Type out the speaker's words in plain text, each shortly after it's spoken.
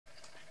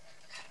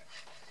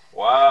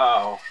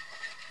Wow.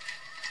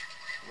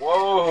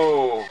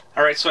 Whoa.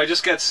 Alright, so I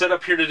just got set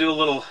up here to do a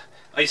little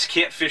ice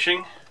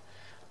catfishing.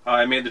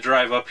 I made the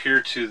drive up here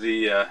to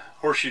the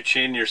Horseshoe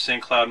Chain near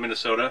St. Cloud,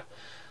 Minnesota.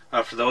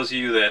 For those of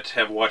you that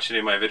have watched any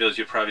of my videos,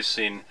 you've probably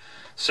seen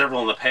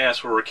several in the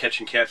past where we're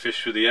catching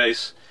catfish through the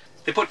ice.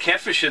 They put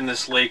catfish in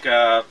this lake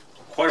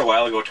quite a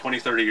while ago,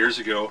 20-30 years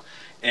ago,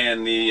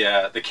 and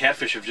the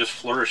catfish have just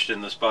flourished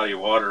in this body of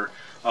water.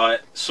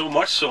 So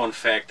much so, in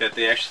fact, that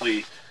they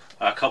actually,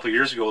 a couple of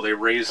years ago, they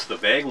raised the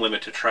bag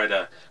limit to try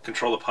to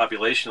control the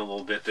population a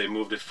little bit. They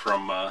moved it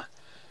from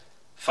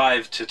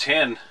 5 to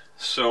 10,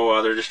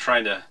 so they're just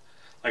trying to,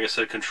 like I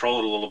said, control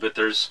it a little bit.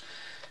 There's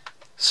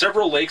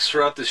several lakes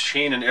throughout this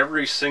chain, and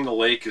every single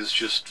lake is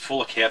just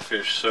full of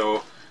catfish.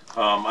 So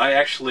I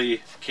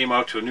actually came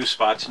out to a new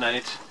spot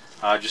tonight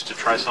just to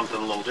try something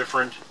a little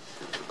different,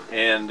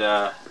 and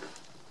I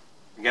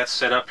got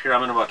set up here.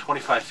 I'm in about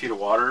 25 feet of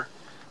water.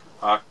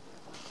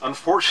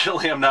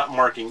 Unfortunately, I'm not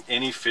marking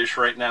any fish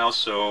right now,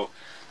 so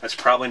that's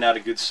probably not a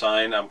good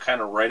sign. I'm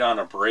kind of right on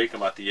a break.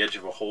 I'm at the edge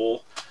of a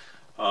hole.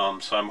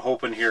 So I'm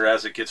hoping here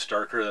as it gets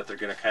darker that they're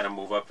going to kind of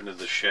move up into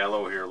the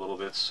shallow here a little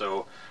bit.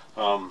 So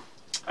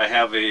I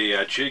have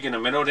a jig and a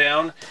minnow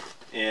down,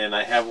 and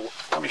I have,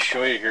 let me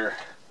show you here.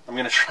 I'm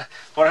going to try,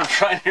 what I'm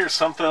trying here is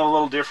something a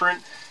little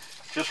different,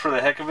 just for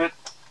the heck of it.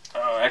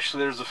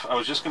 Actually, I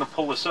was just going to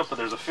pull this up, but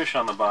there's a fish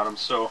on the bottom,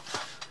 so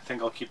I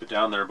think I'll keep it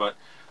down there. But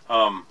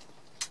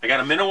I got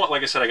a minnow,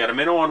 like I said, I got a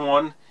minnow on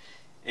one,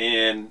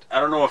 and I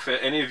don't know if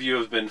any of you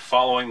have been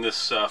following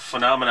this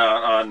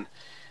phenomenon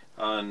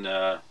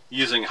on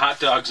using hot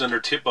dogs under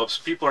tip-ups.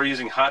 People are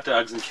using hot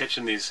dogs and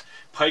catching these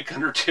pike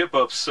under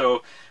tip-ups.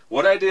 So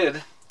what I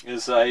did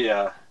is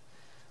I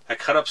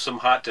cut up some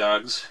hot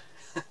dogs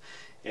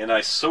and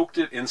I soaked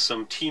it in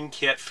some Team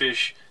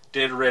Catfish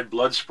Dead Red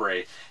blood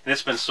spray, and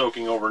it's been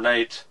soaking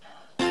overnight.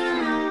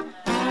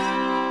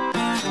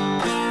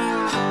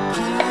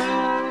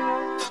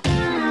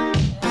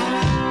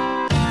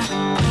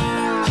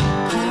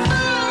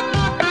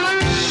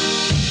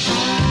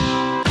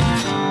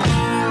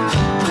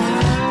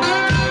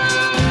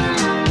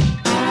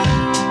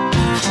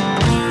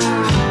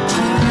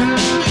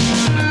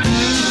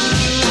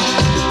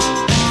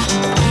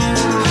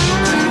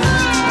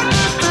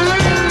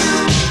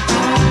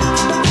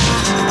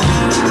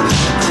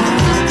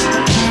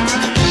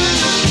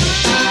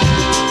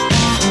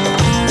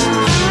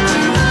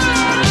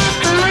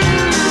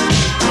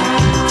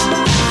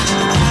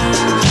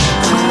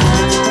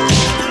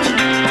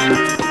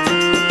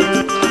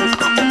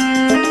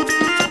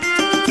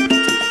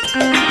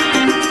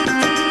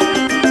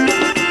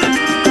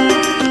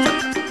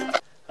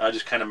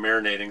 Just kind of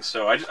marinating.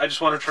 So I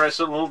just want to try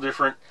something a little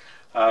different.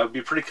 It would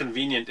be pretty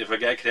convenient if a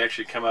guy could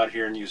actually come out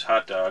here and use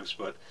hot dogs,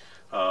 but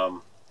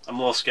I'm a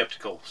little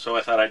skeptical, so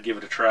I thought I'd give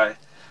it a try.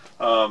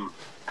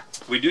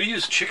 We do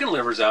use chicken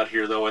livers out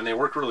here though, and they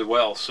work really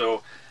well,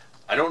 so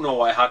I don't know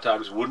why hot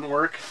dogs wouldn't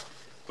work,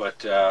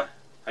 but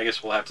I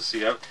guess we'll have to see.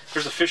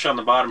 There's a fish on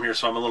the bottom here,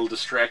 so I'm a little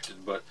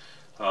distracted, but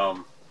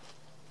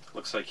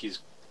looks like he's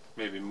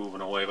maybe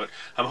moving away. But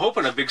I'm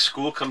hoping a big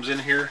school comes in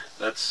here.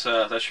 That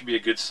should be a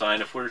good sign.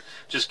 If we're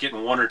just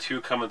getting one or two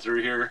coming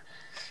through here,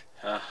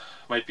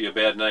 might be a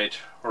bad night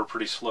or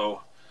pretty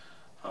slow.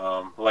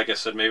 Like I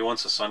said, maybe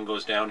once the sun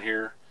goes down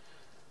here,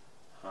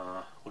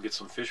 we'll get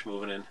some fish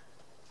moving in.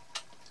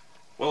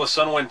 Well, the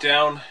sun went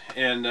down,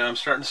 and I'm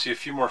starting to see a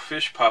few more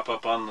fish pop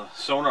up on the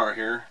sonar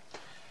here.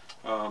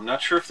 I'm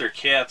not sure if they're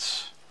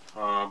cats,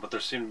 but they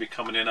seem to be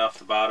coming in off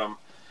the bottom.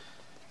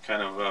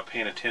 Kind of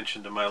paying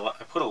attention to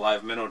I put a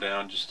live minnow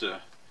down just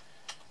to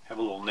have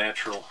a little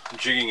natural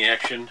jigging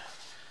action.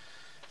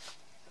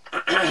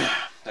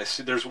 I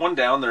see there's one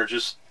down there,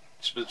 just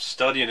been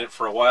studying it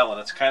for a while, and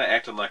it's kind of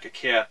acting like a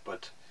cat,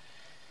 but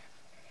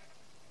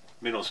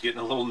minnow's getting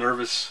a little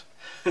nervous.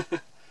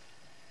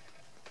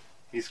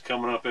 He's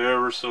coming up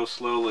ever so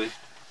slowly.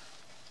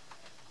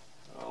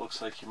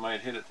 Looks like he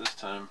might hit it this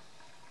time.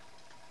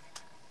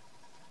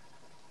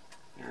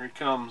 Here he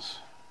comes.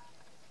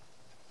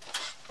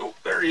 Oh,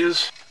 there he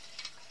is.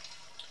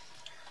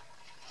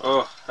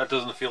 Oh, that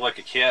doesn't feel like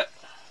a cat.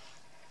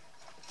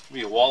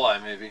 Maybe a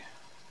walleye, maybe.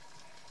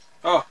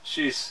 Oh,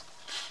 jeez.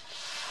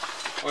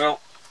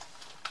 Well,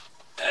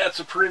 that's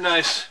a pretty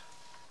nice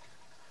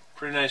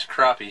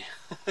crappie.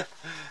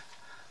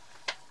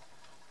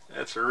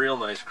 That's a real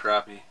nice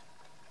crappie.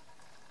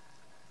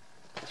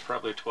 That's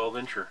probably a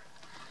 12-incher.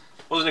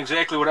 Wasn't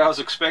exactly what I was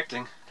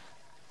expecting.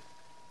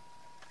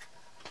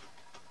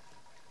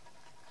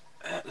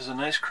 That is a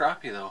nice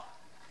crappie, though.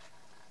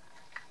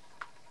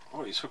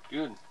 Oh, he's hooked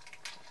good.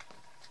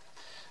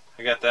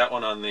 I got that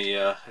one on the,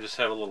 I just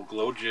have a little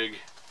glow jig.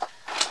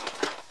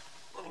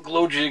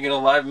 And a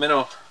live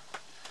minnow.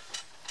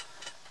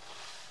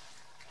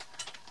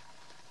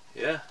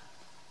 Yeah,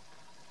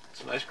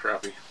 it's a nice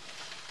crappie.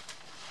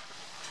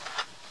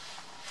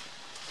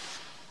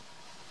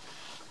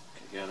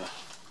 Got a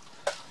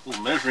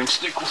little measuring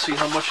stick. We'll see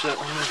how much that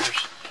one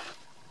measures.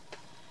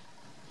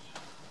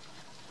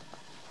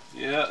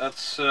 Yeah,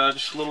 that's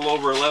just a little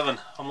over 11,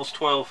 almost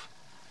 12.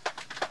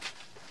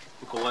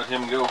 think we'll let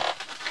him go.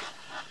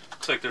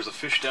 Looks like there's a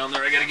fish down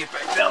there. I gotta get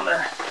back down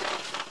there.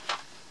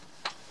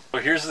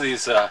 Well, here's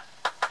these hot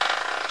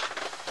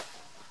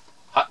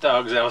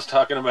dogs I was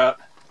talking about.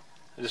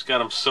 I just got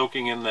them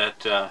soaking in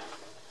that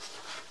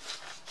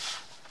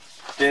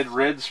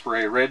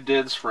red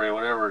dead spray,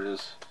 whatever it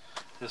is.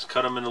 Just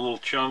cut them into little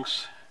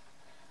chunks,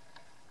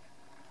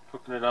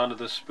 hooking it onto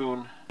the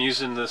spoon.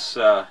 Using this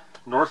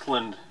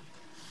Northland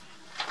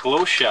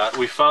glow shot,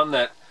 we found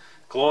that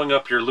glowing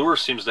up your lure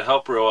seems to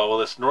help real well. Well,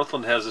 this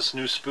Northland has this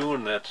new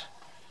spoon that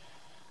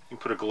you can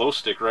put a glow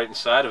stick right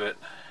inside of it.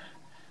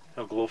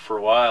 It'll glow for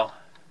a while.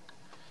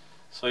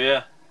 So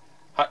yeah,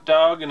 hot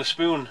dog and a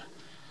spoon,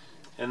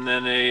 and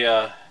then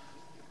a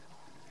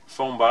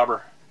foam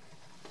bobber.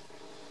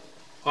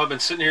 Well, I've been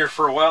sitting here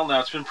for a while now.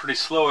 It's been pretty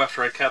slow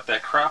after I caught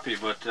that crappie,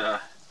 but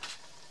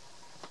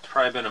it's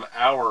probably been an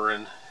hour,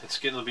 and it's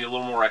getting to be a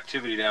little more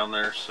activity down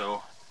there.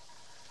 So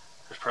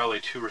there's probably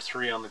 2 or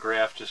 3 on the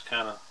graph just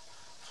kind of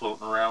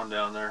floating around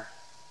down there.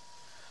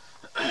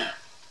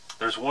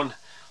 There's one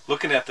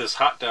looking at this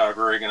hot dog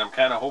rig, and I'm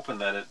kind of hoping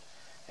that it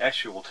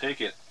actually will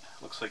take it.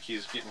 Looks like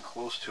he's getting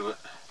close to it.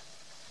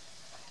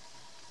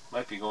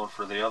 Might be going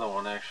for the other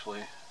one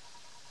actually.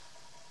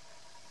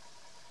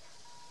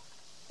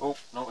 Oh,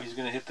 no, he's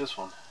going to hit this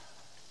one.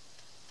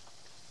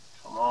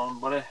 Come on,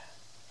 buddy.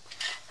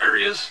 There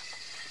he is.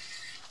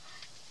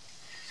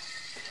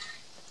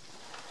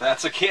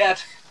 That's a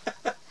cat.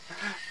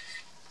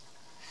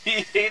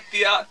 He ate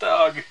the hot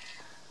dog.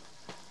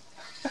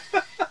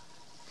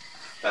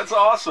 That's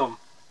awesome.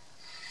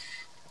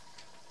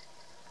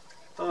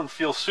 Doesn't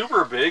feel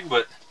super big,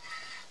 but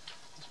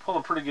he's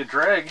pulling pretty good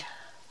drag.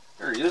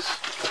 There he is.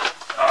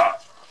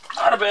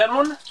 Not a bad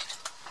one.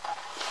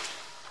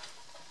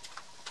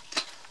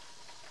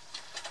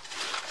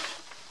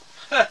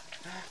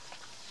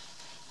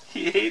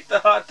 He ate the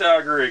hot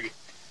dog rig.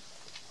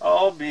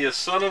 I'll be a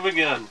son of a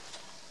gun.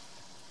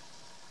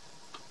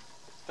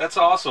 That's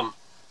awesome.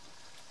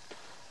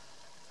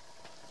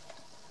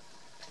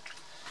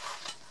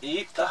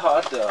 Eat the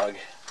hot dog.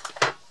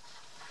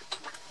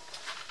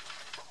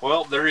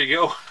 Well, there you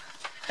go.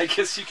 I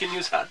guess you can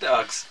use hot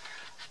dogs.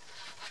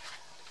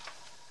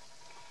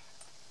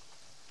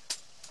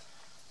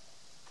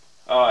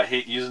 Oh, I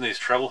hate using these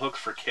treble hooks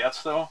for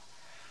cats though.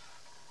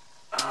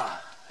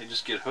 They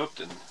just get hooked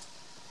and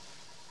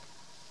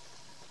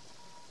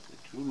they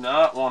do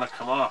not want to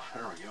come off.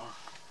 There we go.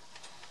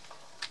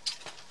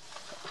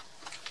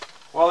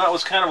 Well, that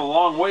was kind of a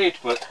long wait,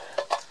 but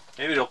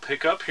maybe they'll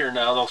pick up here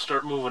now. They'll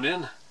start moving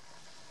in.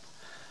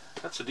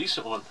 That's a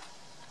decent one.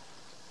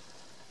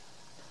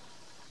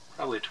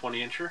 Probably a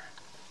 20-incher.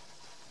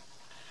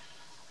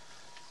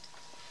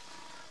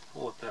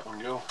 We'll let that one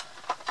go.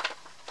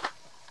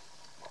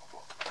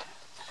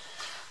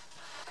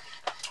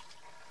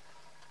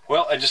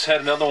 Well, I just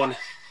had another one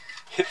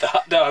hit the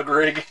hot dog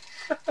rig.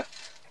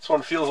 This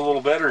one feels a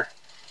little better.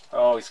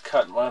 Oh, he's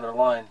cutting my other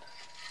line.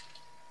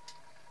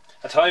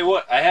 I tell you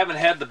what, I haven't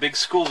had the big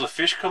schools of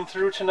fish come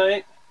through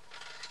tonight,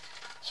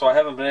 so I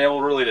haven't been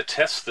able really to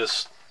test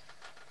this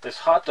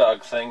hot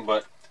dog thing,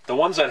 but the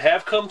ones that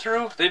have come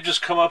through, they've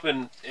just come up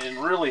and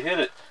really hit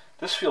it.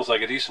 This feels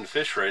like a decent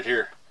fish right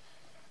here.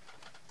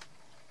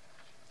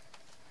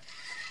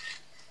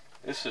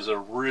 This is a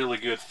really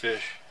good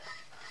fish.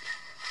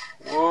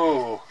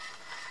 Whoa.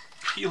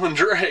 Peel and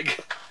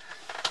drag.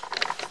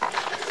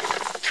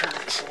 Turn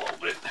this a little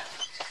bit.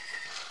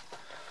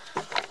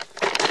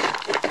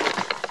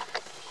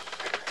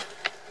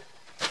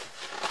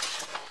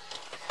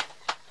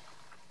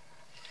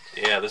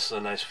 Yeah, this is a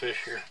nice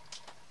fish here.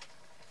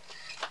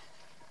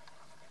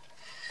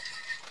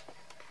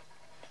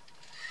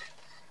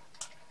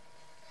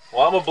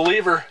 Well, I'm a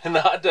believer in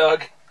the hot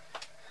dog.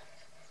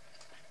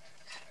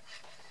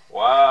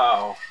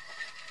 Wow.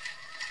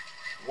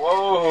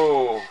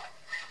 Whoa.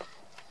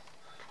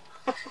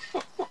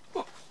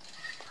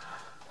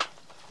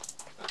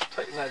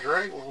 Tighten that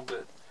drag a little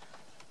bit.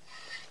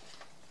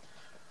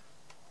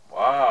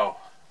 Wow.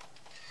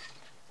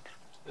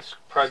 This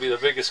will probably be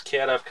the biggest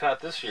cat I've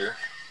caught this year.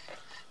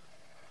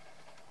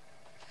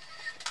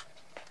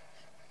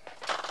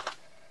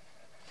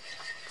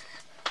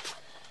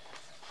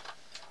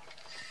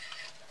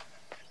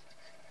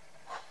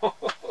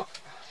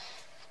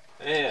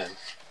 Man,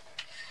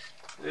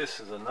 this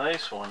is a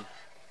nice one.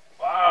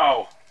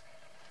 Wow.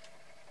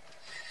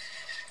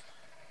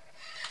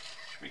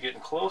 Should be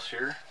getting close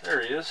here.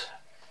 There he is.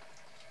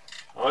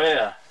 Oh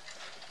yeah.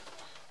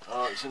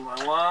 Oh, he's in my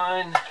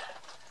line.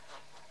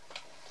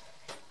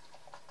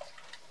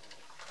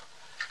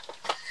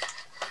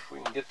 If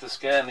we can get this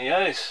guy in the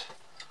ice.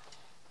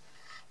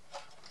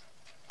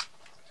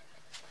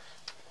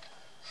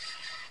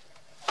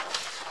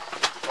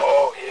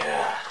 Oh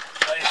yeah,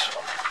 nice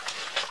one.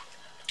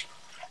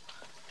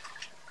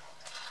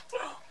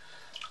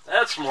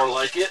 That's more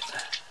like it.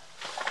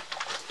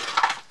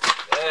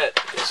 That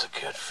is a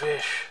good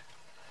fish.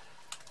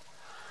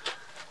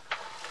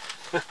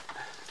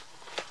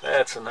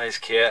 That's a nice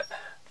cat.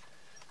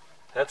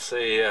 That's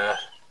a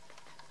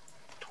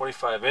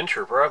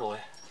 25-incher probably.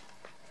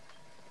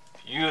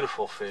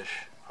 Beautiful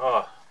fish.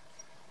 Oh,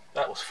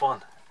 that was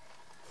fun.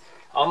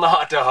 On the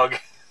hot dog.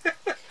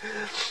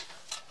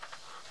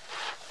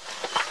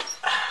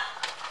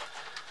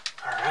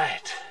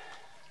 Alright.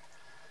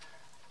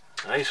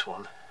 Nice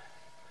one.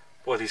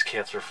 Boy, these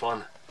cats are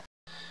fun.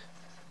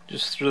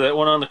 Just threw that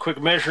one on the quick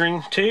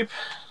measuring tape.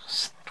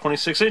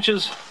 26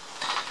 inches.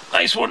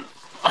 Nice one.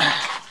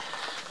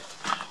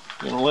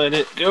 Gonna let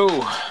it go.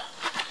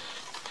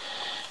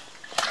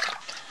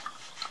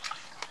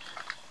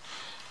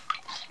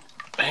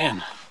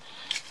 Man.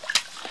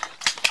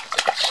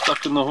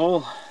 Stuck in the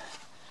hole.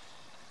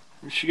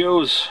 Here she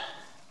goes.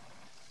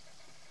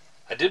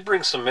 I did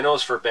bring some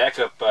minnows for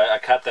backup. I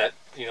caught that,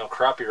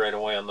 crappie right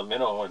away on the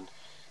minnow,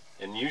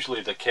 and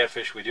usually the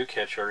catfish we do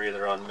catch are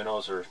either on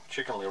minnows or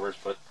chicken lures,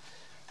 but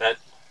that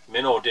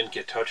minnow didn't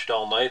get touched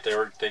all night.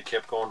 They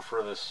kept going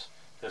for this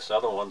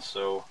other one,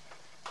 so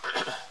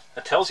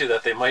that tells you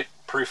that they might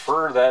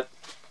prefer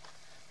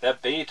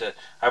that bait.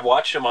 I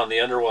watched them on the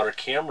underwater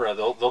camera.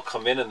 They'll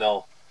come in and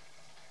they'll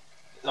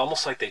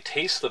almost like they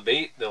taste the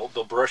bait. They'll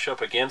brush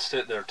up against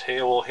it. Their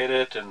tail will hit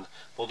it, and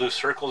they'll do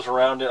circles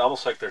around it,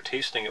 almost like they're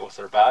tasting it with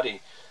their body.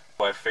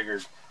 So I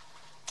figured,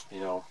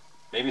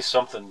 maybe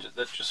something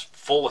that's just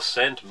full of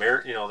scent.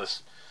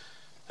 This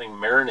thing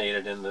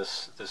marinated in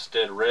this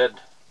dead red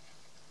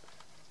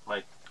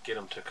might get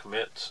them to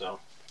commit. So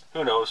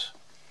who knows?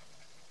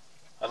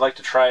 I'd like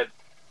to try it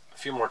a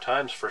few more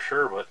times for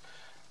sure, but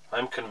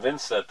I'm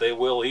convinced that they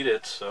will eat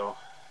it. So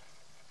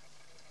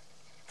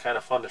kind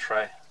of fun to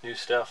try new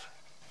stuff.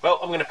 Well,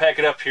 I'm going to pack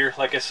it up here.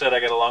 Like I said, I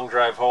got a long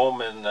drive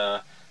home, and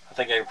I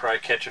think I can probably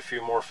catch a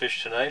few more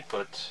fish tonight,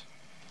 but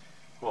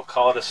we'll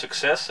call it a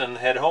success and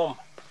head home.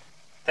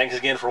 Thanks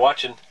again for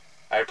watching.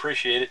 I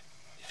appreciate it.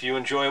 If you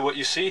enjoy what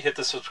you see, hit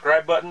the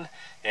subscribe button,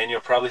 and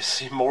you'll probably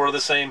see more of the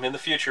same in the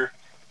future.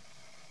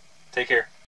 Take care.